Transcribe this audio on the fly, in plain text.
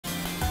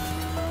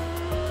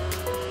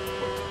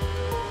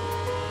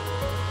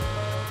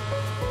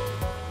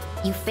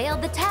You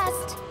failed the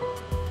test.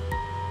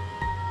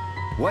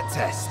 What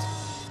test?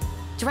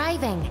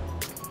 Driving.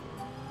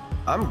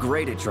 I'm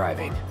great at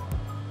driving.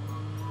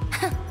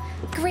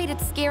 Great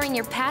at scaring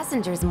your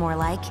passengers, more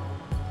like.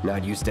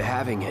 Not used to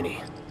having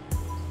any.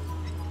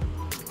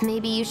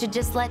 Maybe you should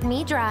just let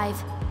me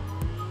drive.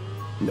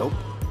 Nope.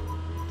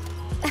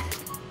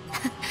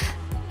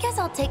 Guess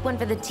I'll take one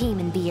for the team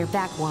and be your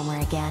back warmer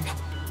again.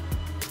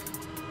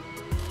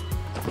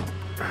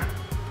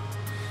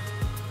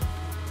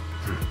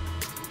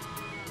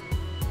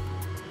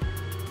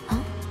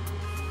 Huh?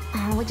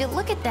 Oh, would you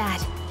look at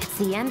that? It's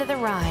the end of the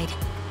ride.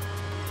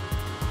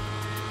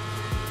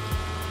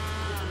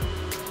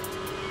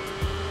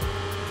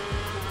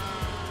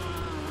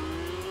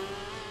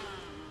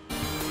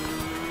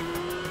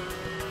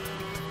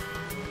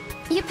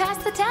 You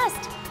passed the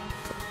test.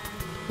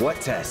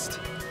 What test?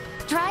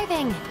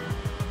 Driving.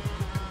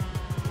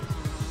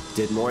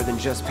 Did more than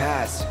just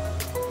pass.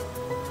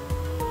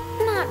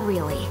 Not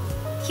really.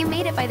 You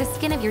made it by the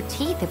skin of your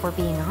teeth, if we're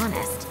being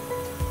honest.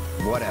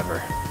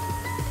 Whatever.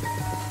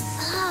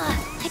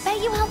 I bet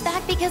you held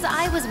back because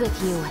I was with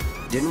you.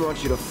 Didn't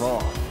want you to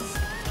fall.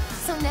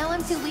 So now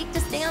I'm too weak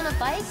to stay on a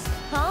bike?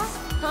 Huh?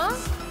 Huh?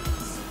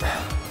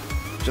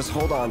 Just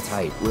hold on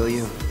tight, will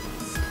you?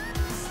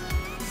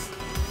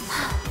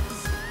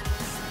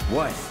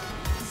 What?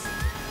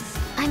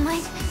 I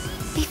might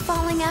be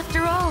falling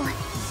after all.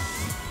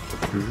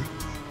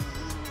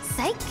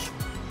 Psych?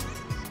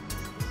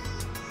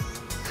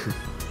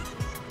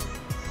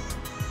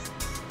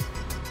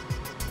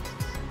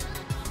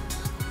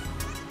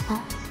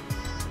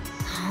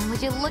 Oh,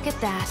 would you look at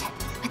that?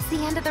 It's the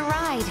end of the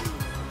ride.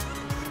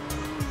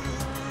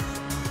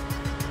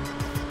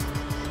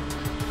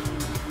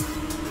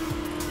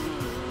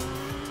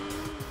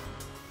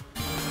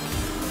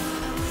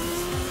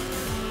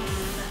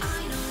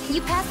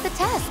 You passed the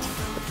test.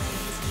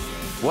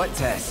 What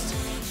test?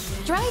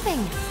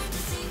 Driving.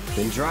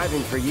 Been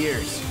driving for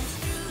years.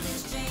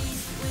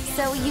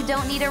 So you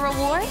don't need a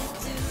reward?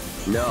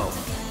 No.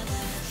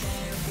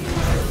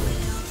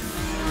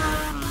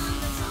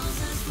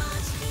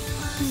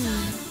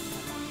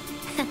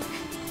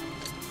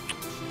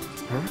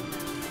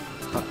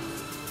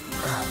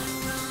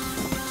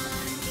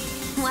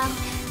 Well,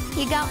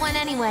 you got one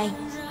anyway.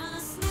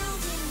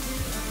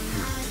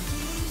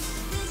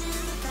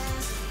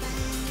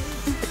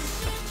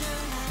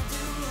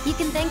 You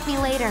can thank me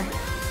later.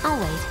 I'll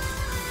wait.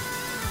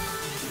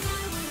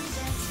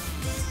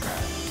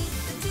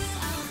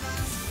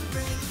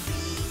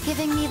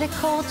 Giving me the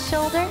cold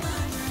shoulder?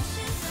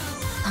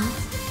 Huh?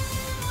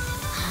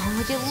 Oh,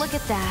 would you look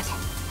at that?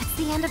 It's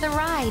the end of the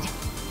ride.